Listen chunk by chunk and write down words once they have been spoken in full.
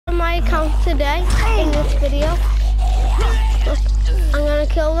account today in this video. Look, I'm gonna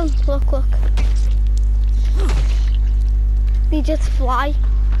kill them. Look, look. They just fly.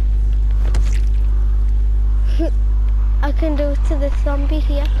 I can do it to this zombie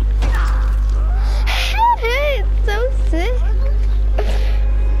here. It's so sick.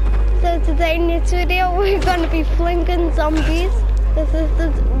 So today in this video we're gonna be flinging zombies. This is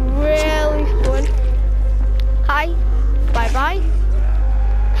really fun. Hi, bye bye.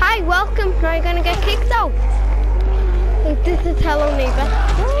 Hi, welcome. Now you're gonna get kicked out. Look, this is Hello Neighbor.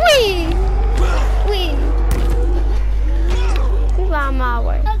 Whee! Whee! Move out my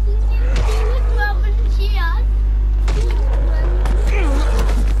way.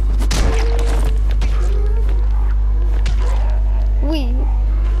 Whee!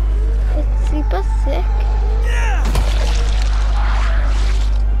 It's super sick.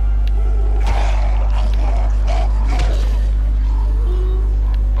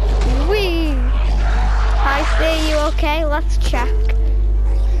 Whee! Hi, Stay, you okay? Let's check.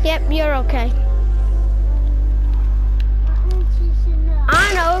 Yep, you're okay.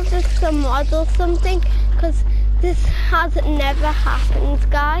 I know if there's some mod or something, because this has never happened,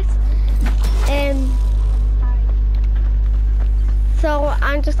 guys. So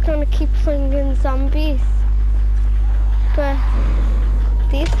I'm just gonna keep flinging zombies. But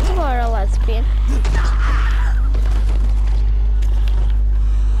these two are a lesbian.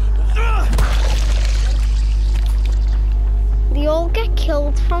 They all get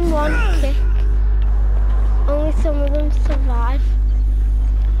killed from one kick. Only some of them survive.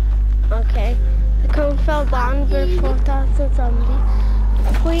 Okay, the cone fell down, but I thought that's a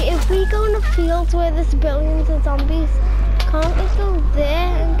zombie. Wait, if we go in a field where there's billions of zombies, can't we go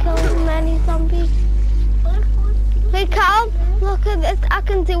there and kill as many zombies? Hey Carl, look at this. I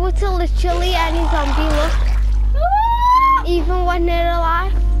can do it to literally any zombie, look. Even when they're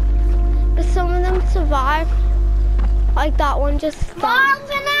alive. But some of them survive. Like that one just stopped.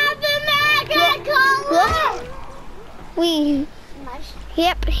 Look.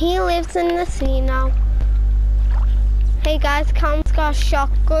 Yep, he lives in the sea now. Hey guys, Cam's got a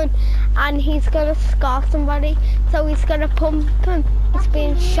shotgun and he's gonna scar somebody, so he's gonna pump him. He's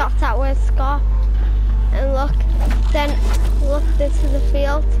being shot at with a scar. And look, then look, this is the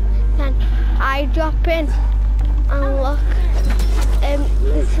field. Then I drop in and look,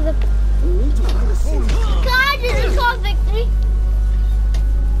 this is the. God, this is called victory.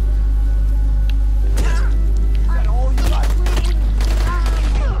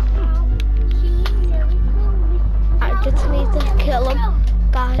 I just need to kill him.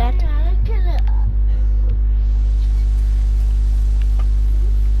 Got it.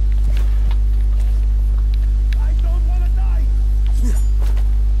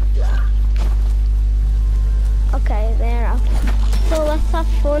 Okay, they're out. So let's have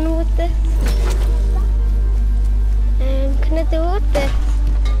fun with this. Can I do it with this?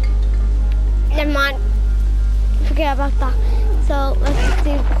 Never mind. Forget about that. So let's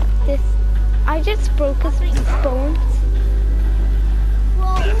do this. I just broke his bones.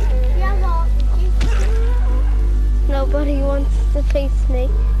 Nobody wants to face me.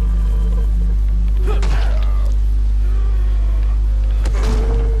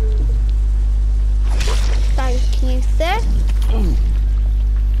 Thank you, sir.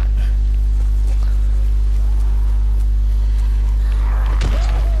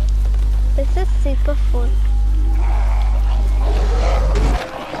 This is super fun.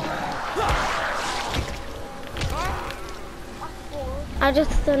 I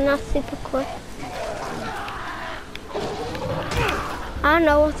just done that super quick. I don't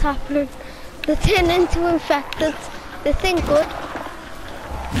know what's happening. They turn into infected. They think good.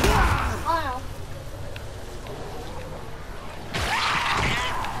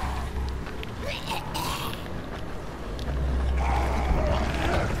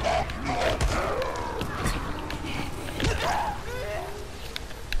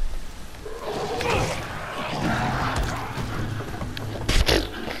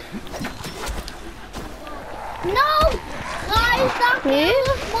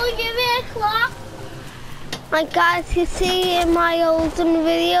 Like guys, you see in my olden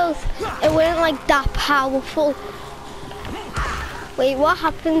videos, it weren't like that powerful. Wait, what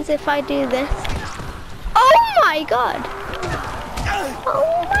happens if I do this? Oh my god!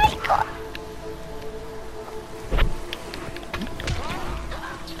 Oh my god!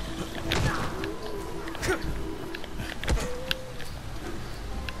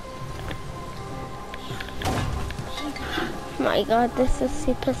 My god, this is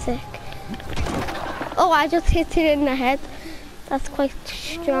super sick. Oh, I just hit it in the head. That's quite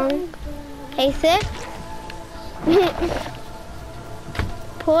strong. Hey, sir.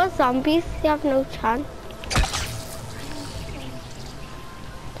 Poor zombies, they have no chance.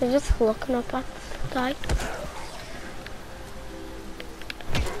 They're just looking up at the sky.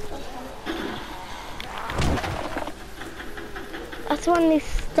 That's when they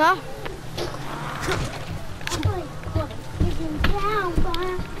stop.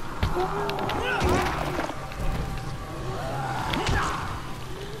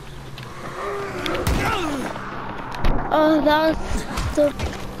 Oh, that was so...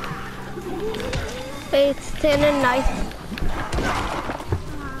 Wait, it's turning night.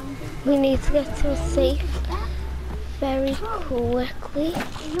 We need to get to a safe very quickly.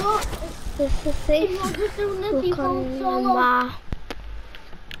 This is safe. Look on the map.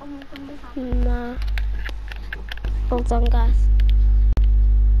 Hold on, guys.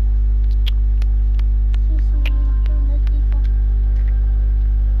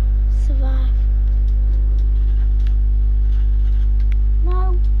 Survive.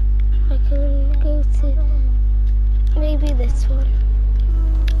 No. I can go to maybe this one.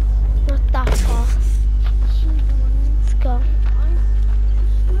 Not that far. Let's go.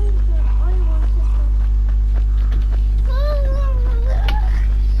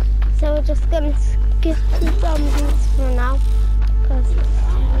 So we're just gonna skip the zombies for now because it's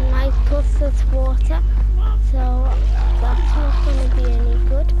night plus there's water, so that's not gonna be any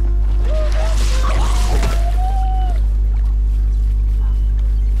good.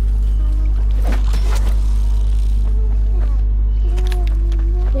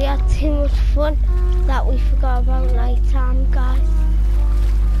 We had too much fun that we forgot about nighttime, guys.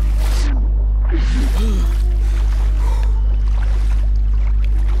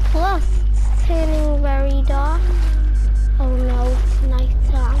 Plus, it's turning very dark. Oh no, it's night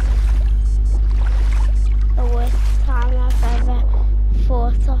time. The worst time I've ever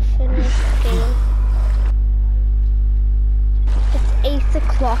fought off in this game. It's 8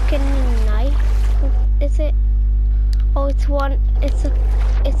 o'clock in the night. Is it? Oh, it's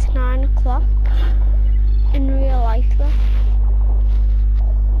 9 o'clock in real life though.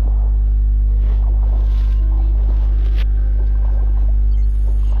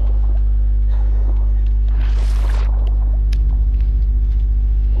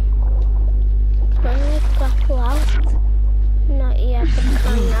 Not yet, but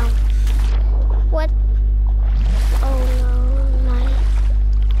come now. What? Oh no, night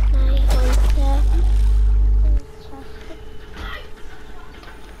hunter.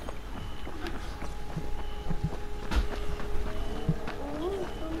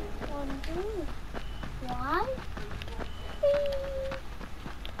 Why?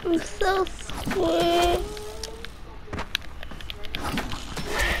 I'm so scared.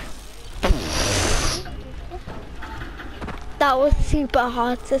 That was super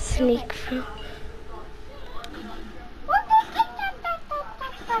hard to sneak through.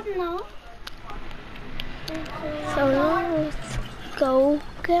 So now let's go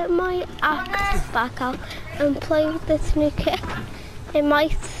get my axe back out and play with this new kick. It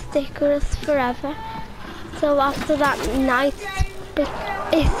might stick with us forever. So after that night,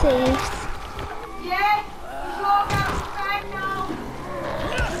 it saves.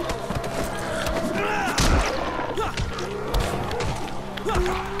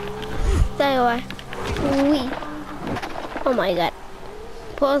 Stay away. Wee. Oh my god.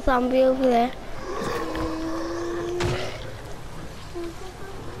 Poor zombie over there.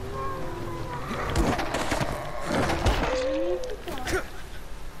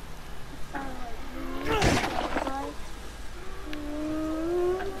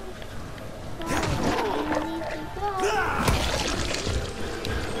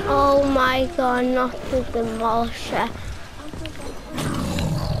 Oh my god, not the demolisher.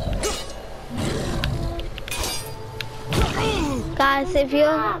 Guys, if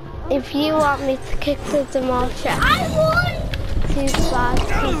you want me to kick the demolisher, I would. Too bad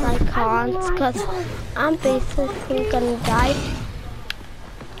because I can't, because I'm basically gonna die.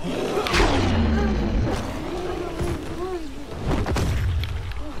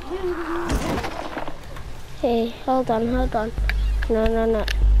 Hey, hold on. No.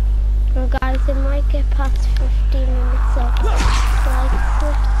 No, guys, it might get past 15 minutes, so like,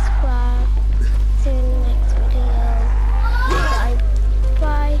 subscribe.